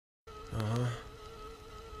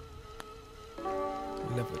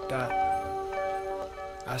thought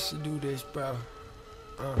I should do this, bro.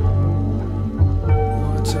 One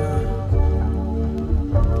time,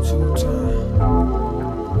 two time.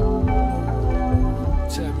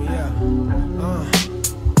 Check me out.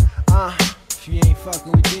 If you ain't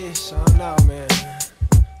fucking with this, I don't know, man.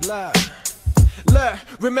 Look,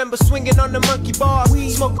 remember swinging on the monkey bar,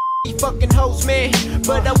 smoking fucking hoes, man.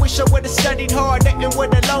 But I wish I would've studied harder and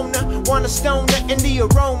with a loner. Want a stoner in the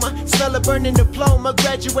aroma, smell a burning diploma.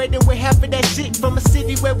 Graduating with half of that shit from a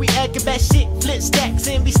city where we acting bad shit. Flip stacks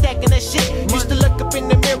and be stacking that shit. Used to look up in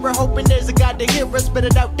the mirror hoping there's a God to hear us, but I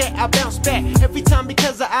doubt that I bounce back every time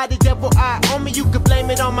because I the devil eye on me. You could blame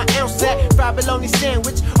it on my ounce sack, fried bologna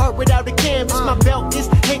sandwich, heart without a canvas. My belt is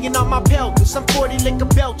hanging on my pelvis. I'm 40 liquor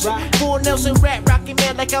belching, full Nelson rat rocking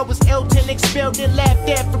man like I was Elton. Expelled and laughed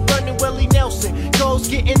at for burning Willie Nelson. Goals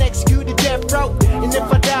getting executed death row. And if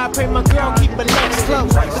I die, I pray my girl keep her legs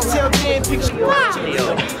closed. Until then, picture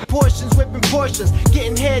portions, whipping portions,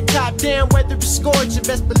 getting head top down, whether it's scorching.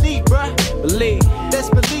 Best believe, bruh.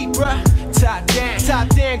 Best believe, bruh. Top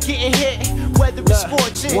down, getting hit, whether it's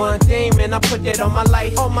scorching. One thing, man, I put that on my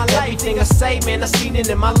life. Everything I say, man, I seen it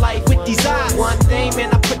in my life with these eyes. One thing,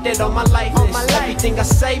 man, I put that on my life. Everything I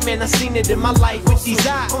say, man, I seen it in my life with these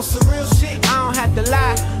eyes. On some real shit, I don't have to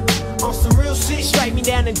lie. On some real shit, strike me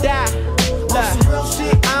down and die. On some real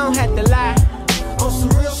shit, I don't have to lie. On some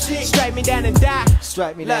real shit, strike me down and die.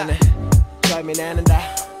 Strike me down and die. Strike me down and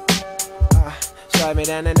die. Strike me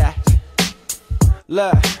down and die.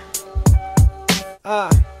 Look,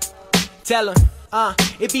 tell 'em.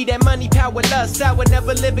 It be that money, power, lust. I would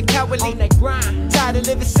never live a cowardly on that grind. Tired of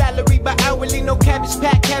living salary by hourly, no cabbage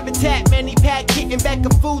pack, habitat, many pack, hitting back a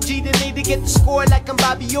Fuji. The need to get the score like I'm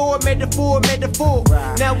Bobby Orr, metaphor.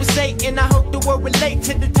 Now it's 8 and I hope the world relate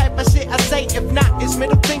to the type of shit I say. If not, it's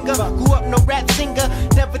middle finger. Grew up no rap singer,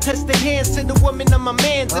 never touched the hands to the woman of my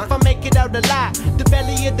mans. If I make it out alive, the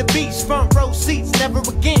belly of the beast, front row seats, never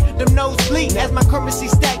again. Them nose bleed as my currency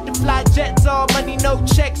stacked. The fly jets, all money, no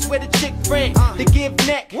checks with a chick friend. The give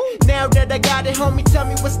neck. Now that I got it, homie, tell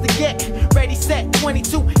me what's the get. Ready, set,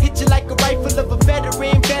 22, hit you like a rifle of a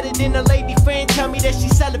veteran. Better than a lady friend, tell me that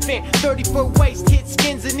she's celibate. 34 waist, hit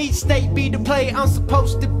skins in each state. Be the player I'm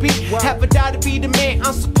supposed to be. Have a die to be the man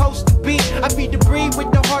I'm supposed to be. I be the breed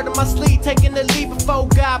with the heart on my sleeve, taking the lead before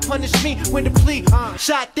God punish me with a plea.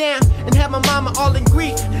 Shot down and have my mama all in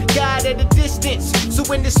grief. God at a distance, so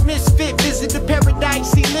when this misfit visit the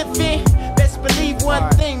paradise he live in, best believe one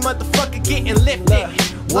thing, motherfucker getting lifted.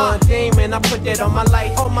 One thing, man, I put that on my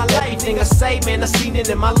life. Everything I say, man, I seen it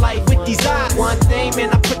in my life with these eyes. One thing, man,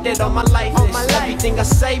 I put that on my life. Everything I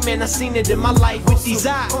say, man, I seen it in my life with these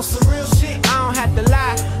eyes. On some real shit, I don't have to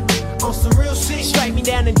lie. On some real shit, strike me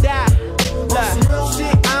down and die. On some real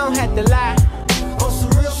shit, I don't have to lie. On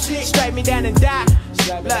some real shit, strike me down and die.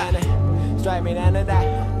 Strike me down and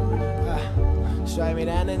die. Strike me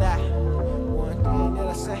down and die. One thing that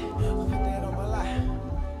I say, put that on my life.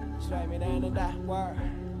 Strike me down and die. Word.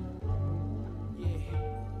 Yeah.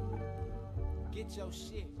 Get your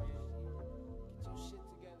shit, man.